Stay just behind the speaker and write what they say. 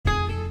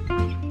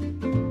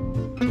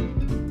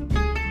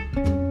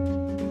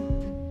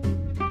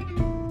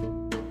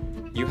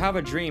have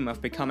a dream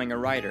of becoming a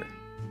writer,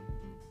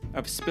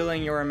 of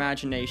spilling your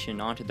imagination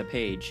onto the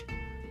page,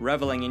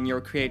 reveling in your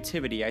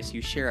creativity as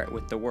you share it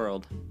with the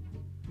world.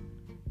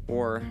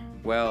 Or,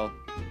 well,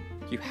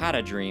 you had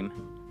a dream.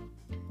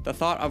 The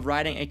thought of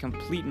writing a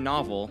complete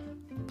novel,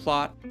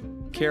 plot,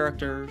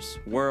 characters,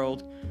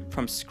 world,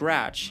 from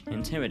scratch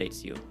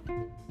intimidates you.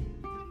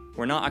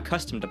 We're not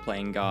accustomed to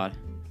playing God.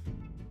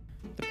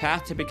 The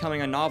path to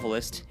becoming a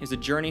novelist is a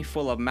journey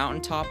full of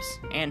mountaintops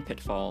and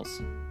pitfalls,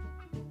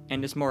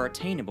 and is more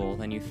attainable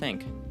than you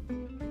think.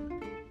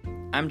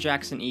 I'm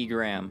Jackson E.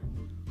 Graham,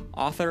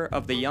 author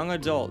of the young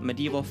adult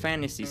medieval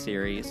fantasy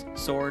series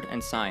Sword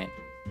and Scion.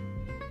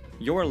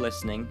 You're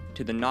listening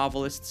to the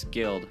Novelists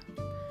Guild,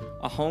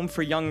 a home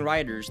for young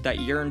writers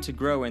that yearn to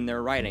grow in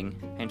their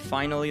writing and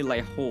finally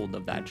lay hold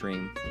of that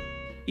dream.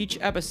 Each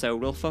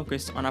episode will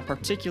focus on a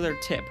particular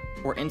tip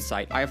or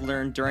insight I've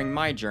learned during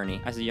my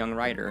journey as a young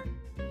writer,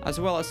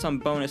 as well as some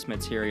bonus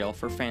material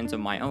for fans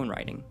of my own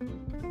writing.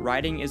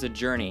 Writing is a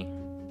journey,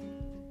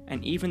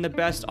 and even the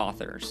best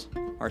authors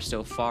are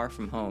still far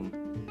from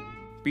home.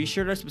 Be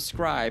sure to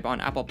subscribe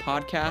on Apple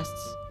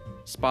Podcasts,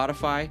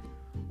 Spotify,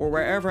 or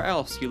wherever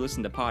else you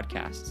listen to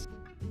podcasts.